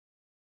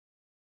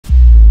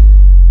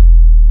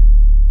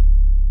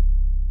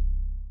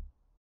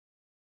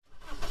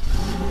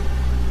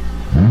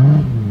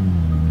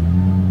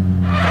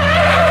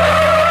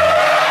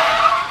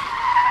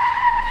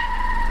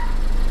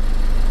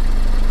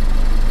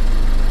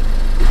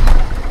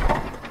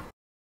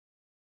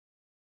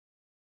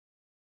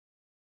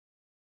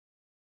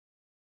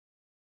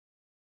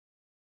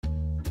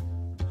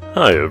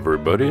Hi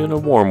everybody, and a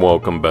warm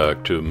welcome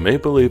back to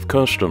Maple Leaf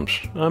Customs.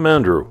 I'm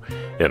Andrew,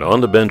 and on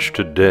the bench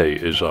today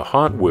is a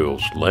Hot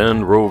Wheels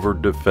Land Rover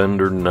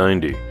Defender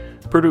 90,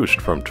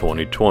 produced from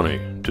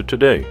 2020 to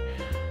today.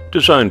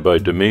 Designed by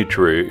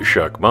Dmitriy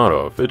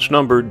Shakhmatov, it's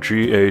numbered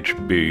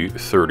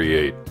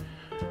GHB38.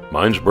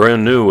 Mine's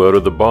brand new out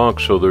of the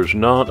box, so there's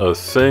not a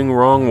thing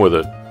wrong with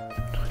it.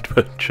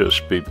 But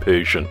just be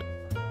patient.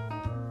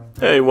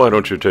 Hey, why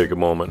don't you take a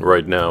moment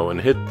right now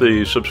and hit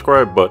the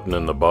subscribe button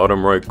in the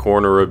bottom right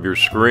corner of your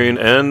screen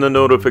and the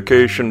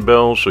notification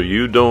bell so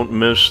you don't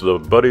miss the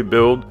buddy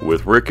build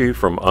with Ricky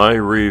from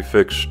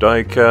iRefix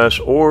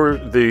Diecast or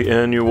the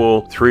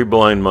annual 3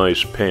 Blind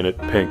Mice Painted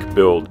Pink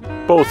build,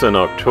 both in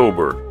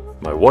October.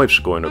 My wife's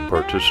going to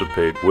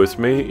participate with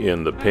me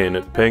in the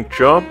Painted Pink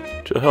job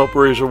to help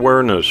raise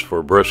awareness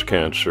for breast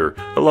cancer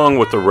along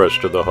with the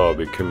rest of the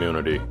hobby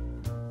community.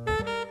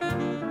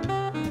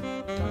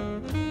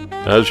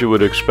 As you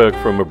would expect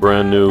from a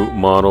brand new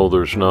model,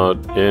 there's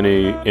not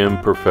any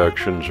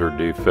imperfections or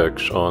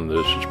defects on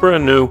this. It's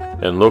brand new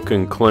and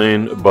looking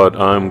clean, but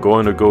I'm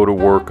going to go to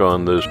work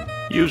on this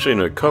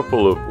using a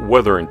couple of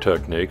weathering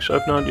techniques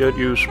I've not yet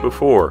used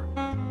before.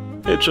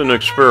 It's an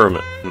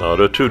experiment, not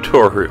a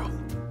tutorial.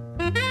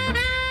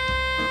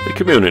 The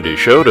community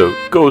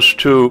shout-out goes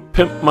to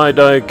Pimp My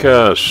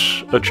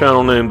Diecasts, a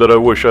channel name that I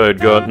wish I had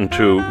gotten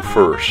to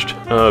first.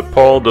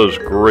 Paul does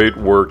great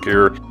work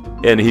here,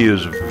 and he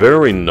is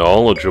very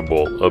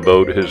knowledgeable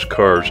about his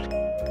cars.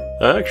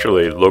 I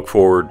actually look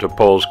forward to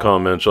Paul's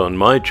comments on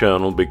my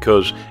channel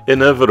because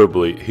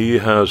inevitably he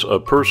has a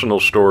personal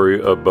story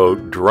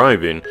about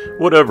driving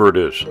whatever it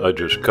is I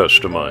just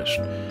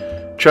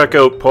customized. Check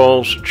out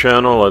Paul's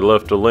channel. I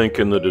left a link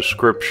in the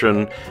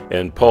description.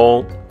 And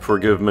Paul,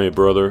 forgive me,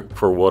 brother,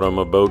 for what I'm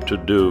about to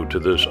do to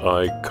this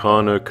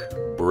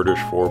iconic British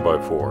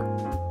 4x4.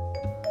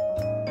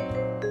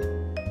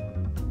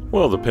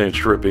 While the paint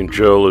stripping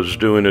gel is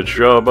doing its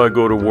job, I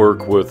go to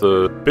work with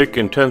a big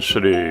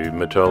intensity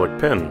metallic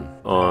pen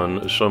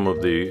on some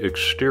of the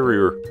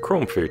exterior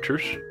chrome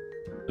features.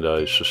 And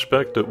I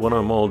suspect that when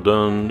I'm all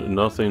done,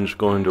 nothing's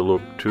going to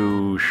look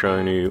too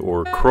shiny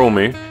or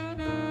chromy.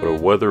 But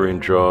a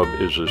weathering job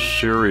is a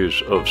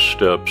series of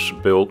steps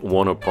built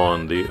one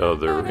upon the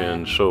other,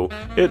 and so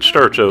it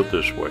starts out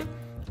this way.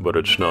 But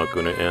it's not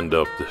going to end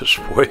up this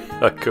way,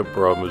 I can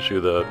promise you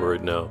that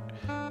right now.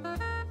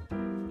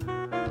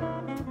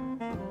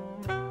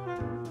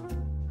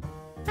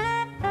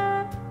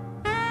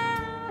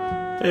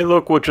 Hey,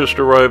 look what just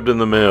arrived in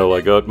the mail.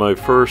 I got my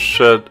first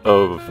set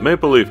of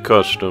Maple Leaf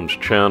Customs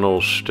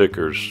channel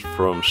stickers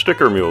from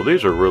Sticker Mule.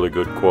 These are really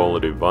good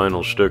quality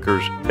vinyl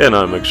stickers, and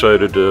I'm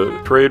excited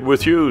to trade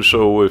with you.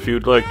 So if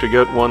you'd like to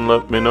get one,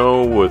 let me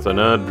know with an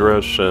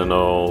address and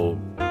I'll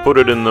put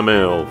it in the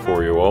mail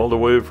for you all the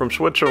way from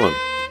Switzerland.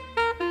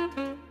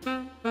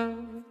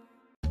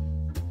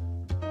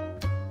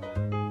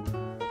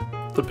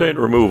 The paint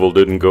removal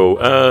didn't go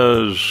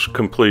as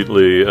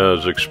completely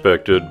as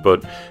expected,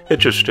 but it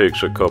just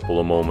takes a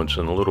couple of moments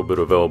and a little bit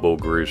of elbow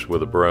grease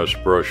with a brass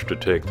brush to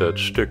take that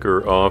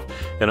sticker off.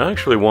 And I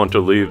actually want to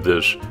leave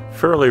this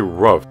fairly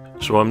rough,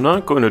 so I'm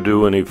not going to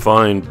do any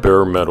fine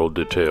bare metal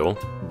detail,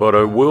 but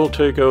I will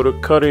take out a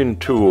cutting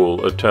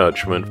tool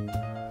attachment,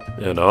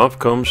 and off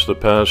comes the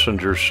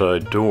passenger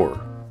side door.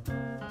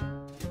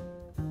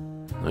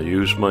 I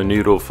use my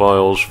needle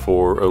files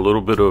for a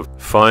little bit of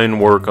fine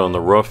work on the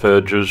rough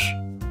edges.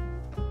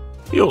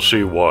 You'll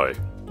see why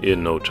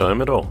in no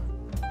time at all.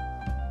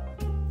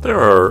 There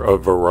are a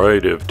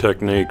variety of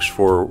techniques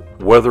for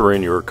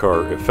weathering your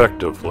car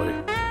effectively.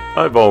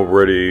 I've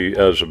already,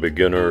 as a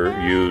beginner,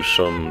 used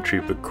some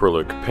cheap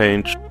acrylic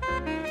paints.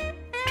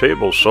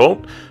 Table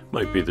salt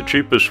might be the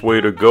cheapest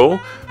way to go,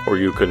 or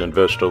you can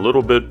invest a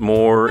little bit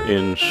more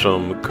in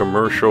some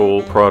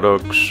commercial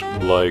products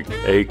like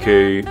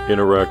AK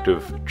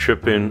Interactive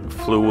Chipping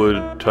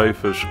Fluid,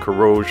 Typhus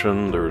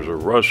Corrosion. There's a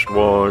rust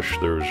wash,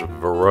 there's a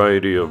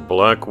variety of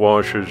black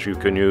washes you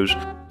can use,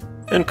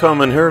 and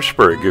common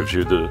hairspray gives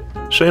you the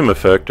same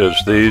effect as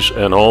these,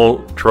 and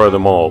I'll try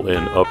them all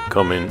in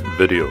upcoming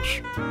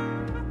videos.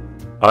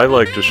 I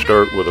like to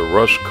start with a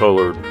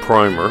rust-colored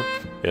primer.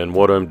 And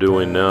what I'm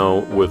doing now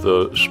with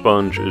a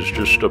sponge is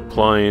just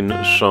applying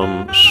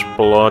some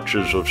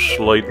splotches of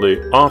slightly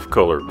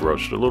off-colored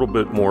rust, a little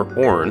bit more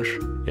orange.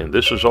 And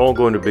this is all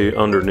going to be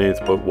underneath,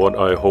 but what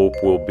I hope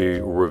will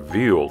be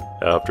revealed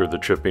after the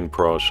chipping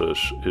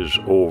process is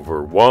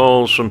over.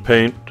 While some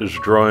paint is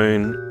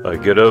drying, I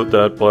get out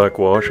that black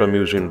wash. I'm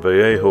using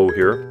Vallejo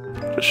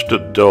here, just to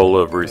dull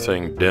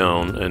everything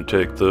down and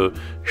take the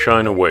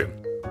shine away.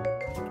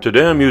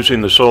 Today I'm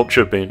using the salt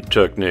chipping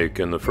technique,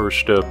 and the first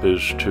step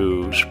is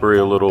to spray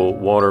a little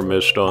water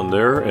mist on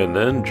there and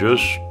then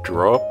just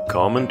drop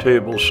common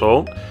table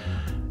salt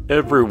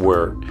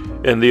everywhere.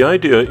 And the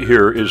idea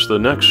here is the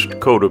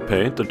next coat of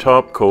paint, the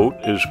top coat,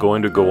 is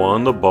going to go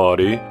on the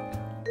body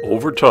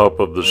over top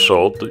of the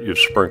salt that you've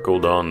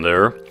sprinkled on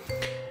there.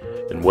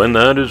 And when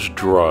that is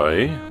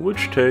dry,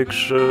 which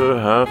takes a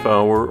half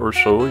hour or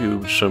so,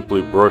 you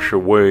simply brush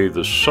away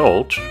the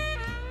salt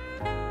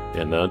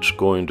and that's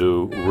going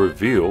to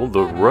reveal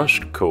the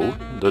rust coat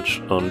that's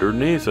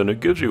underneath, and it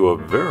gives you a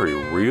very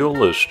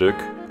realistic,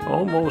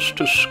 almost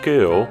to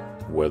scale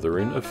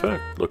weathering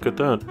effect. Look at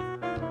that.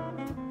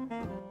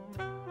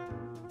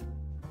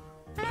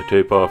 I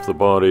tape off the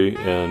body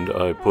and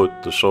I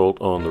put the salt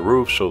on the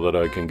roof so that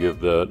I can give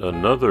that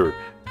another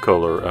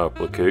color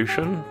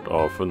application.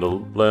 Often the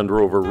Land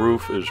Rover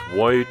roof is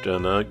white,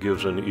 and that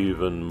gives an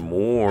even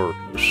more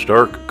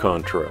stark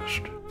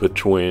contrast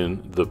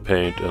between the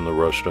paint and the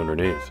rust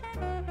underneath.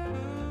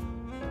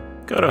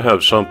 Gotta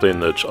have something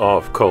that's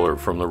off color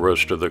from the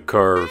rest of the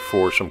car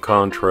for some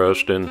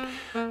contrast, and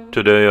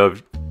today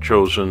I've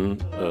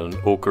chosen an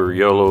ochre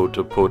yellow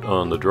to put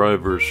on the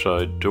driver's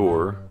side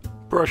door,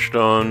 brushed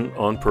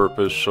on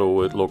purpose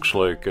so it looks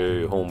like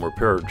a home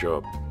repair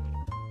job.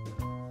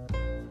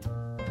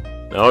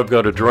 Now I've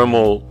got a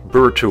Dremel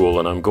burr tool,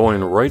 and I'm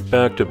going right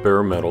back to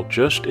bare metal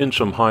just in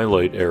some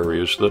highlight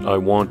areas that I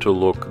want to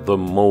look the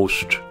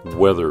most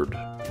weathered.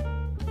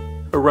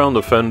 Around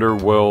the fender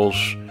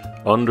wells,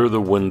 under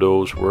the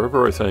windows,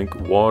 wherever I think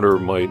water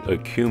might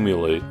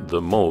accumulate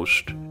the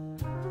most.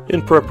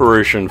 In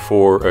preparation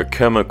for a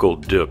chemical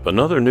dip,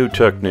 another new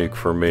technique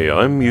for me,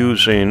 I'm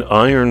using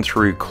iron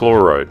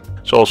trichloride.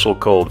 It's also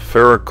called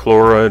ferric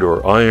chloride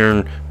or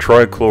iron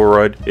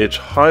trichloride. It's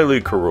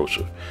highly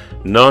corrosive,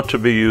 not to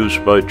be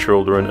used by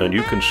children, and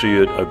you can see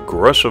it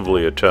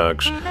aggressively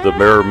attacks the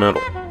bare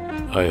metal.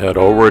 I had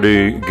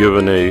already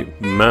given a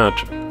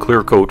matte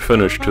clear coat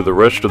finish to the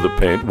rest of the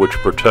paint, which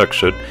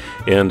protects it,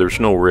 and there's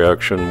no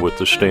reaction with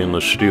the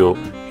stainless steel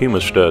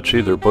hemostats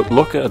either. But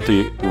look at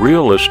the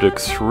realistic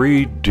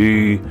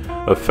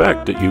 3D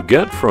effect that you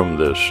get from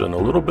this, and a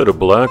little bit of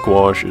black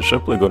wash is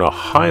simply going to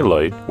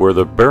highlight where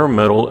the bare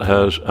metal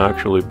has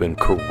actually been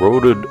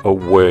corroded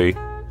away,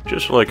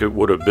 just like it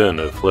would have been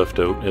if left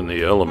out in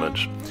the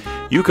elements.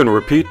 You can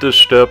repeat this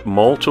step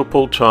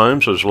multiple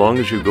times as long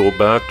as you go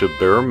back to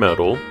bare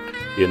metal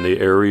in the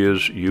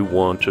areas you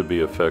want to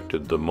be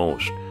affected the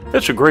most.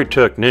 It's a great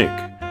technique.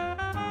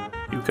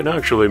 You can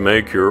actually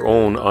make your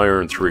own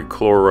iron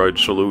trichloride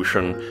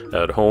solution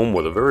at home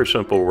with a very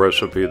simple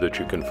recipe that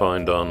you can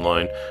find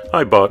online.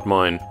 I bought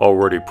mine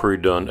already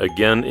pre-done,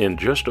 again in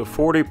just a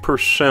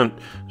 40%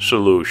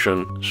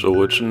 solution,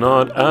 so it's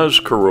not as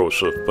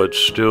corrosive, but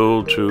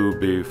still to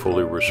be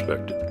fully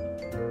respected.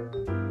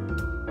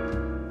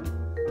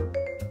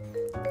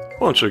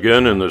 Once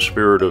again, in the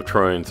spirit of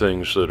trying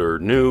things that are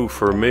new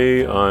for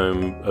me,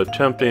 I'm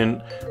attempting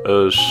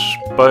a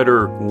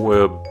spider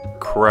web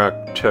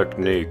crack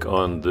technique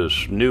on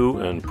this new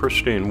and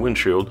pristine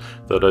windshield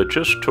that I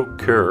just took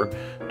care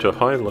to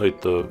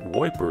highlight the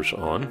wipers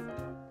on.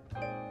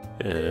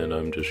 And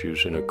I'm just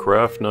using a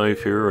craft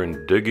knife here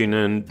and digging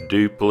in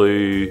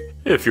deeply.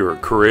 If you're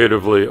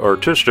creatively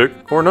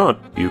artistic or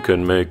not, you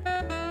can make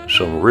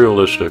some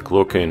realistic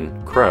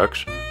looking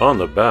cracks. On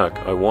the back,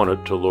 I want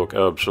it to look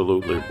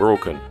absolutely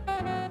broken.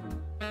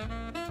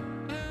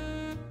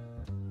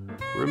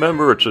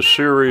 Remember, it's a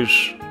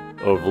series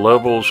of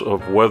levels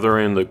of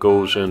weathering that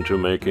goes into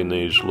making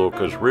these look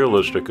as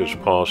realistic as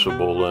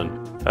possible,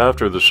 and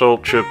after the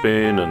salt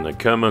chipping and the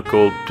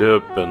chemical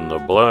dip and the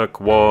black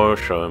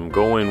wash, I'm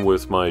going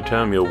with my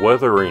Tamiya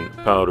weathering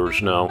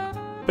powders now,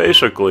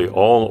 basically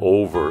all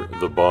over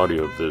the body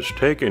of this,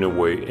 taking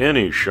away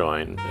any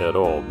shine at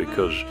all,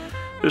 because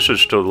this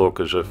is to look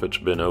as if it's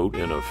been out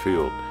in a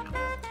field.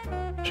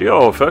 See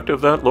how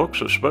effective that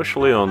looks,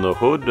 especially on the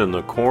hood and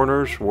the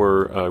corners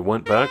where I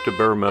went back to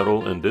bare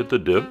metal and did the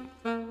dip.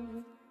 A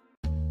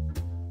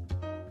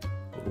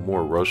little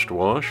more rust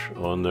wash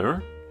on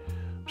there,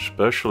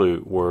 especially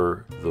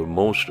where the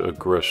most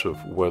aggressive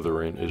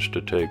weathering is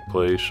to take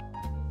place.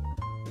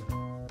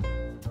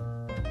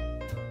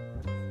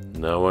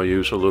 Now I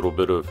use a little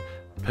bit of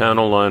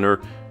panel liner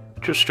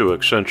just to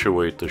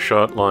accentuate the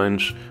shot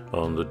lines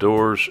on the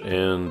doors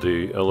and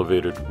the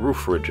elevated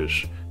roof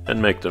ridges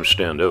and make them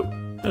stand out,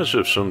 as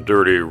if some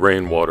dirty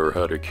rainwater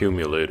had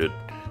accumulated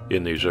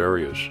in these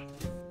areas.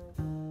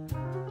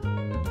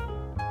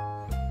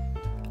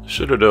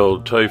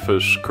 Citadel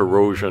Typhus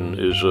Corrosion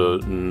is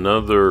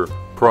another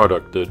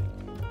product that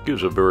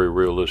gives a very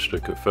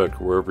realistic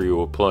effect wherever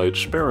you apply it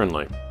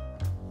sparingly.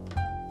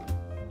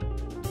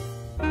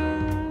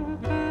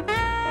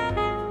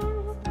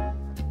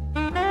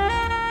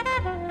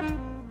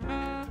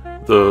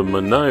 The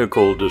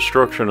maniacal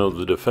destruction of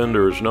the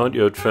Defender is not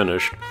yet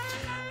finished.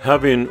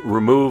 Having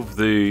removed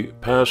the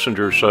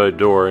passenger side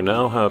door, I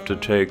now have to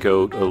take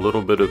out a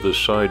little bit of the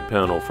side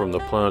panel from the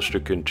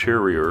plastic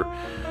interior,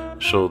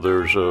 so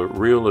there's a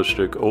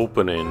realistic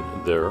opening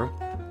there.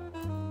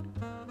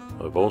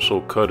 I've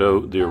also cut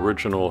out the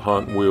original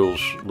Hot Wheels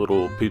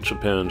little pizza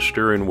pan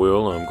steering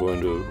wheel. I'm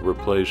going to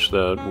replace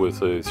that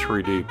with a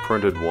 3D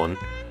printed one.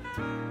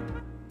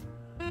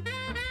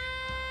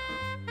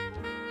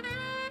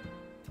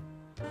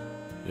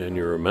 And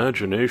your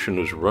imagination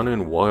is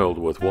running wild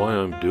with why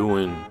I'm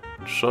doing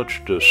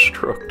such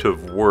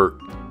destructive work.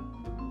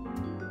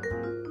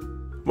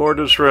 More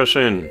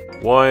distressing.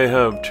 Why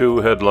have two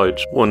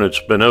headlights when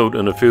it's been out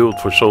in the field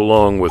for so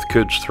long with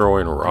kids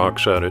throwing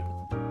rocks at it?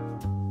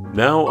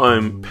 Now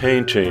I'm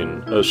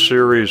painting a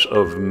series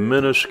of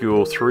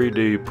minuscule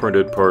 3D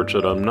printed parts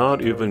that I'm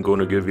not even going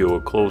to give you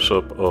a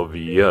close-up of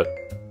yet.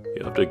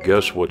 You have to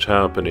guess what's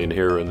happening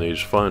here in these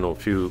final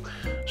few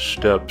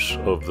steps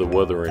of the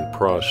weathering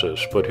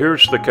process. But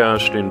here's the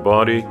casting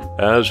body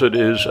as it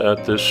is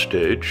at this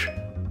stage.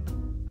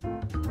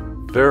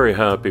 Very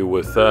happy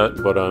with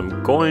that, but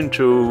I'm going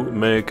to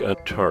make a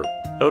tarp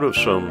out of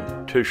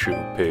some tissue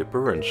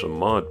paper and some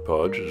Mod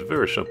Podge. It's a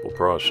very simple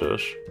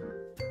process.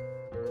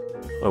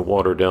 I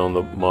water down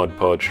the Mod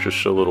Podge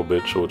just a little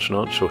bit so it's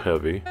not so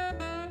heavy.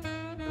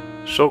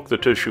 Soak the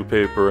tissue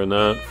paper in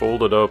that,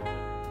 fold it up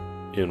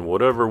in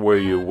whatever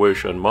way you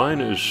wish, and mine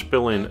is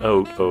spilling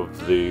out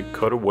of the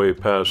cutaway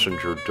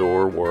passenger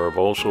door where I've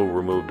also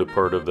removed a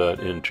part of that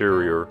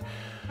interior.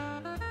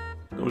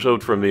 It goes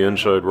out from the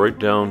inside right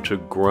down to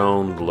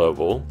ground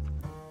level.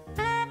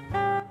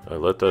 I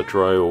let that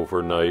dry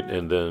overnight,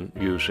 and then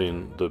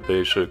using the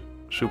basic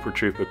super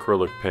cheap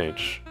acrylic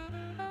paints,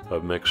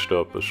 I've mixed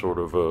up a sort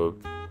of a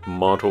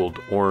mottled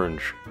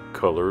orange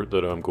color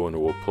that I'm going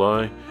to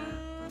apply.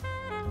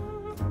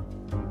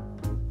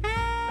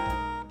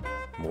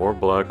 More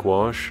black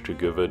wash to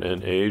give it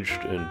an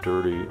aged and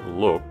dirty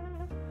look.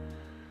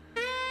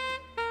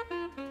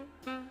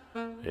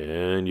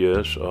 And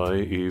yes, I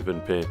even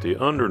paint the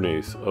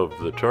underneath of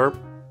the tarp.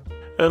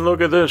 And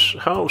look at this,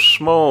 how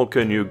small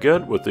can you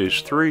get with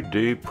these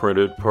 3D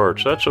printed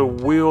parts? That's a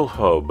wheel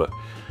hub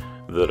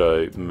that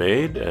I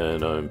made,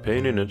 and I'm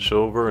painting it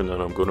silver, and then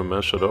I'm going to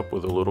mess it up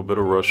with a little bit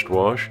of rust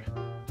wash.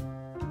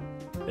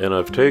 And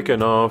I've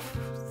taken off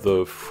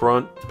the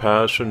front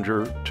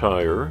passenger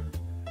tire.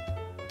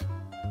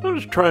 I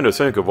was trying to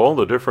think of all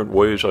the different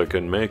ways I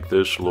can make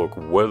this look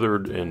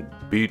weathered and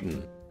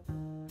beaten.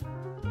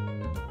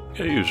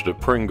 I used a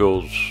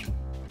Pringles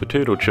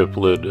potato chip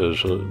lid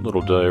as a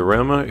little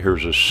diorama.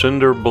 Here's a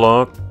cinder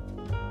block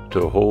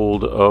to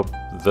hold up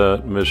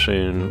that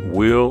missing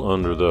wheel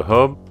under the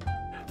hub.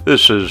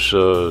 This is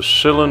a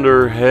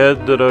cylinder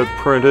head that I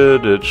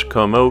printed. It's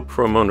come out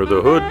from under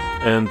the hood.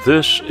 And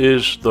this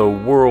is the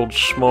world's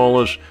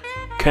smallest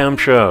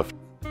camshaft.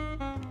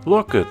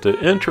 Look at the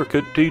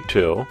intricate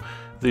detail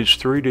these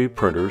 3D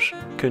printers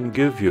can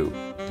give you.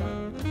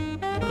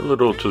 A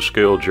little to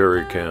scale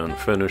jerry can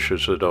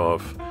finishes it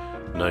off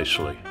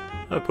nicely.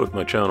 I put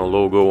my channel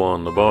logo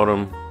on the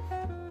bottom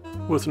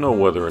with no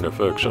weathering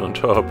effects on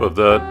top of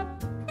that.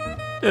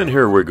 And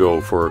here we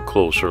go for a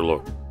closer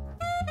look.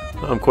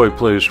 I'm quite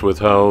pleased with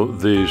how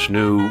these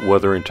new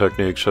weathering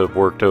techniques have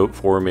worked out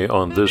for me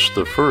on this,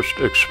 the first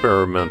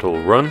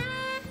experimental run.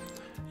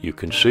 You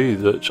can see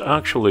that it's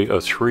actually a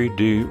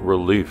 3D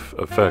relief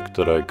effect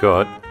that I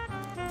got.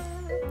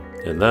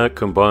 And that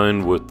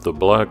combined with the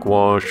black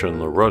wash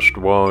and the rust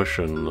wash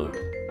and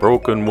the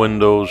broken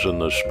windows and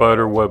the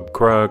spider web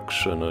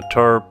cracks and a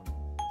tarp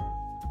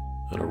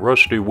and a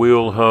rusty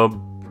wheel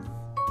hub,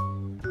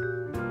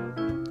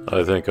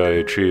 I think I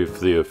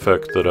achieved the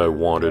effect that I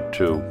wanted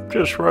to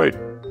just right.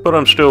 But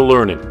I'm still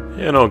learning,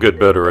 and I'll get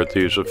better at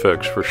these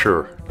effects for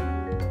sure.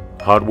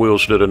 Hot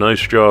Wheels did a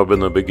nice job in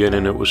the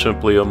beginning. It was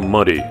simply a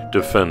muddy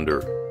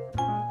Defender,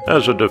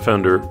 as a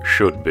Defender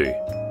should be.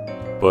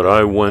 But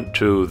I went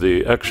to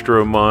the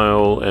extra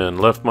mile and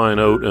left mine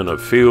out in a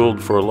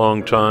field for a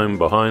long time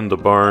behind the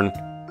barn,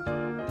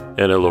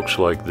 and it looks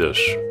like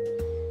this.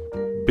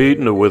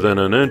 Beaten to within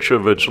an inch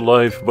of its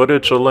life, but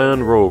it's a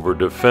Land Rover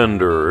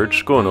Defender.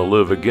 It's going to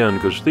live again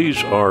because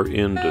these are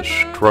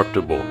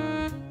indestructible.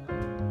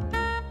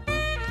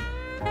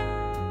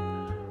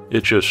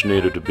 It just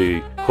needed to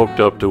be hooked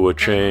up to a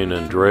chain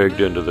and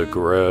dragged into the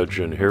garage,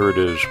 and here it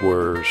is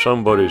where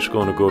somebody's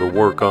going to go to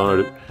work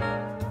on it.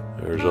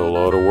 There's a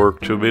lot of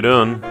work to be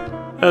done,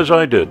 as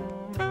I did,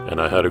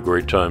 and I had a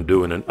great time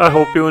doing it. I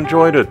hope you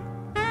enjoyed it.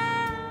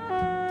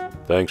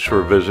 Thanks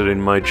for visiting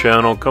my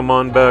channel. Come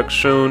on back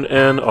soon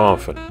and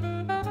often.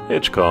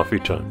 It's coffee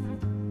time.